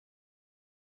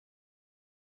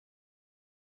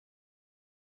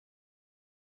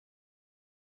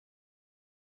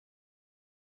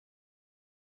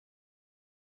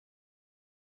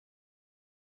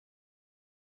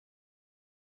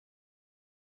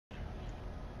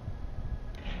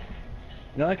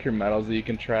You know, like your medals that you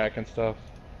can track and stuff?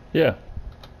 Yeah.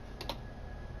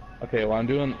 Okay, well, I'm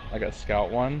doing like a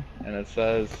scout one, and it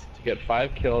says to get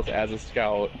 5 kills as a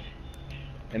scout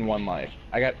in 1 life.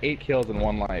 I got 8 kills in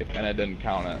 1 life, and it didn't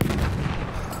count it.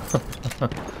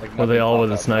 Like Were they nothing all popped with a up when I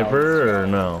was a sniper or scout.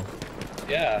 no?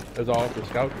 Yeah, it was all for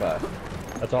scout class.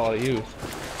 That's all I used.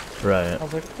 Right. I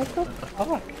was like, what the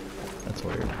fuck? That's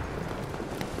weird. I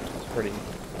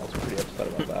was pretty upset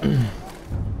about that.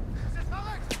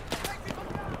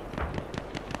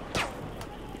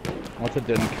 Once it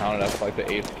didn't count it up like the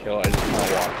 8th kill, I just kind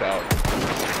of walked out in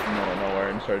the middle of nowhere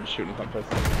and started shooting some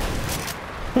pistols.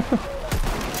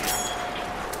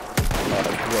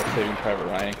 Real Saving Private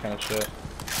Ryan kind of shit.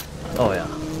 Oh yeah.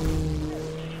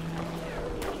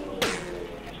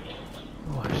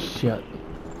 Oh shit.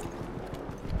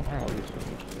 I don't know, these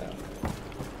things, yeah.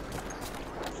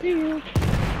 See you.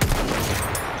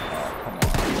 Oh, come on.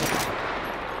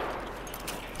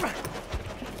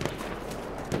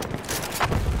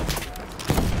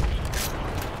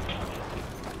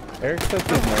 Eric says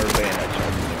he's never bayonet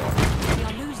checked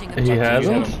anyone. He You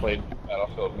haven't hasn't? played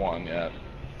Battlefield 1 yet.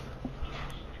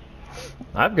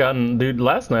 I've gotten, dude,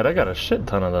 last night I got a shit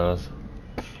ton of those.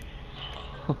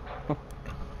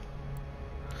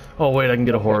 Oh wait, I can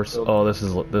get a horse. Oh, this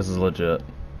is legit.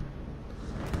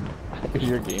 Is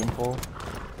your game full?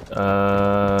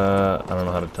 I don't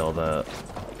know how to tell that.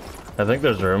 I think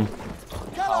there's room.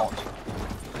 Count.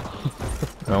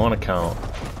 I want to count.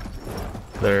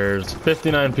 There's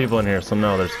 59 people in here, so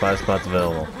no, there's 5 spots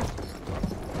available.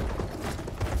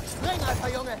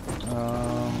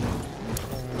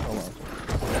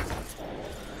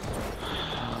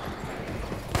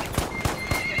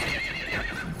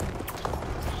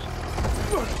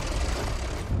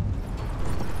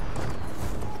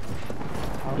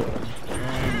 Hold on.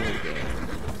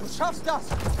 Du schaffst das!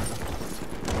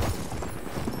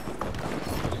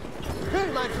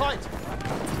 Kühl, mein Freund!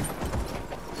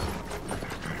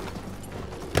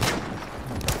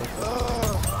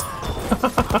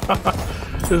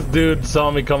 This dude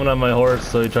saw me coming on my horse,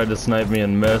 so he tried to snipe me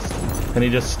and missed. And he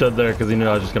just stood there because he knew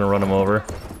I was just gonna run him over.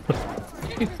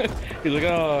 He's like,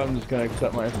 oh, I'm just gonna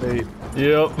accept my fate.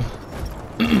 Yep.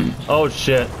 Oh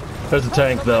shit. There's a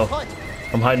tank though.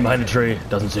 I'm hiding behind a tree.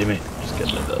 Doesn't see me. Just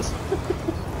kidding, it does.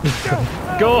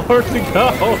 Go, horsey,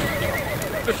 go!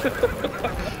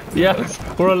 Yes,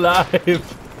 we're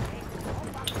alive.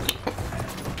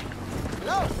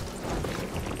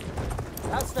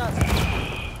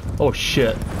 Oh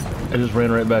shit. I just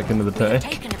ran right back into the tank.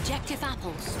 Taken objective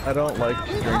apples. I don't like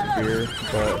to drink beer,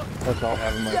 but that's all I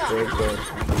have in my fridge, so...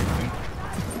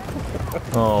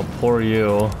 Oh, poor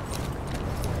you.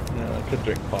 Yeah, I could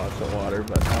drink lots of water,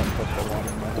 but I don't touch the water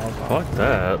in my house. Fuck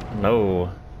that. No.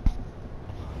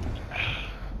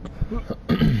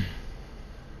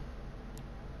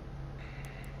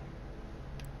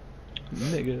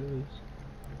 Niggas.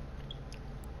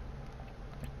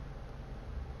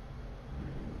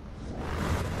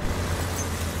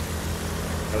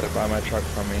 Gotta buy my truck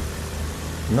from me.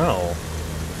 No.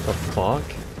 The fuck?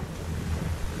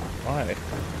 Why?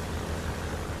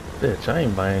 Bitch, I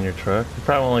ain't buying your truck. You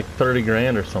probably want like 30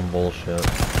 grand or some bullshit.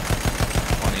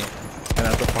 20. And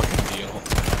that's a fucking deal.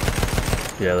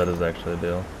 Yeah, that is actually a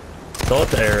deal. Sell it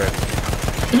to Eric.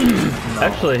 No.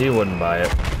 Actually, he wouldn't buy it.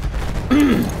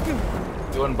 You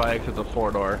wouldn't buy it because it's a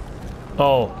 4-door.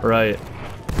 Oh, right.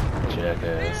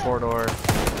 Jackass. 4-door.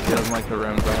 He doesn't like the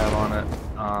rims I have on it.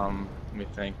 Let me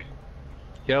think.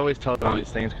 He always tells me all these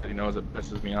things because he knows it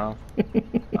pisses me off.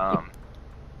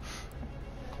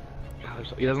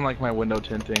 He doesn't like my window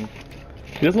tinting.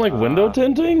 He doesn't like window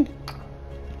tinting?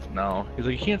 No. He's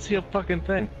like, you can't see a fucking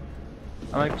thing.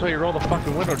 I'm like, so you roll the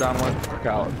fucking window down when it's dark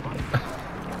out.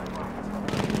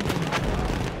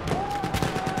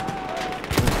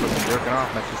 I'm jerking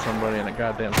off next to somebody in a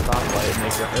goddamn stoplight and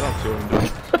they don't see what I'm doing.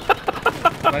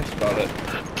 Nice about it.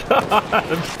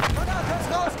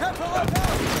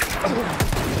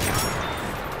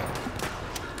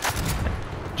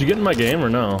 Did you get in my game or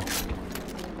no?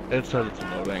 It says it's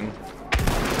loading.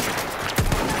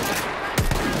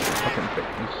 Fucking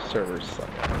these servers suck.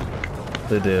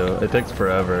 They do. It takes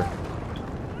forever.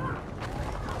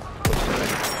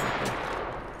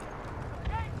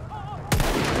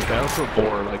 Battlefield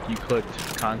 4, like you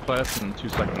clicked Conquest and 2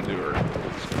 seconds you were.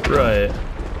 Right.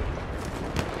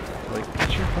 Like,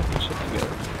 get your fucking shit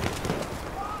together.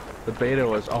 The beta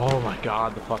was, oh my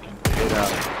god, the fucking beta.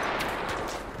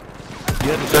 You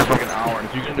had to start for like an hour, and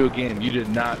if you can do a game, you did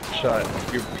not shut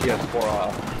your PS4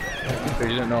 off. Because you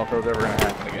didn't know if it was ever going to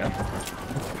happen again.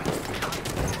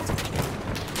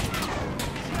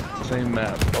 Same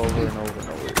map, over and over and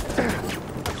over.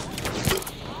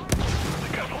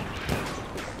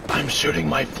 shooting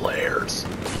my flares.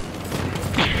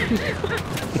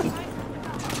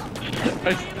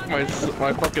 I stuck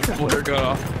my fucking flare gun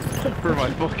off for my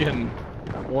fucking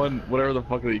one, whatever the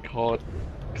fuck do you call it?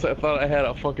 Cause I thought I had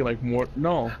a fucking like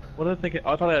no, what did I think?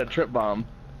 I thought I had a trip bomb.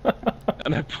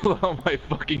 And I pulled out my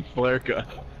fucking flare gun.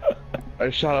 I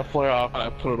shot a flare off and I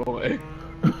put it away.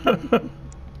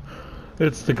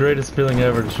 It's the greatest feeling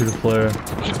ever to shoot a flare.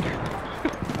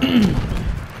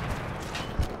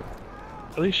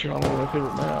 At least you're on one of my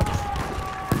favorite maps.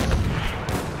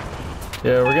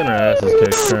 Yeah, we're getting our asses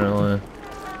kicked currently.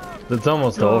 It's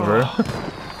almost over.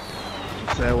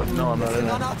 Say I wouldn't know I'm not in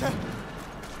it.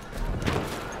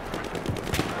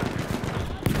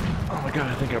 Oh my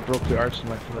god, I think I broke the arch in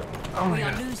my foot. Oh my We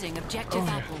are god. losing objective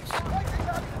apples.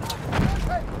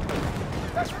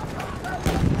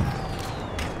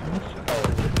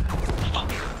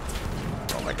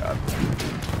 Oh my god.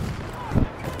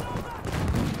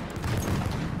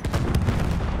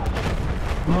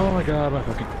 Oh my god, my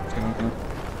fucking...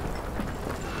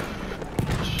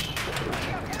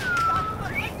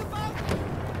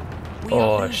 We are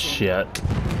Oh losing. shit.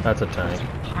 That's a tank.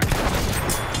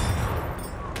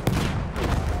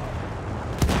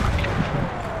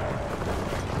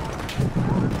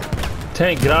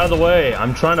 Tank, get out of the way.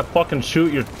 I'm trying to fucking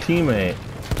shoot your teammate.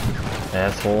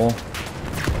 Asshole.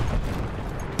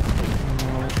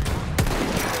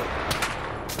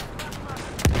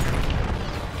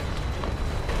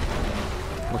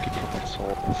 Looking for my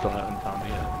soul, I still haven't found it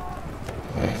yet.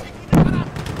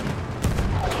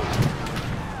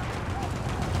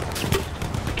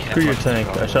 Screw your tank.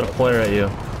 I shot a flare at you.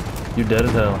 You dead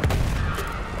as hell.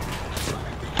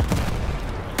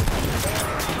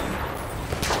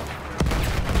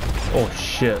 Oh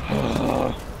shit.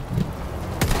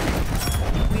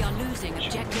 We are losing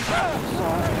objective apples.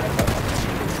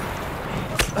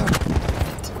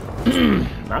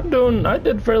 I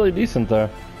did fairly decent there.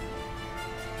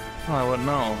 Oh, I wouldn't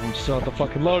know. I'm still at the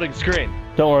fucking loading screen.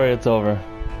 Don't worry, it's over.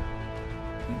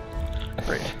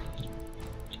 Great.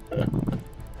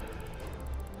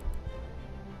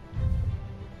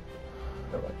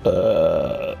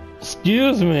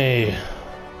 Excuse me.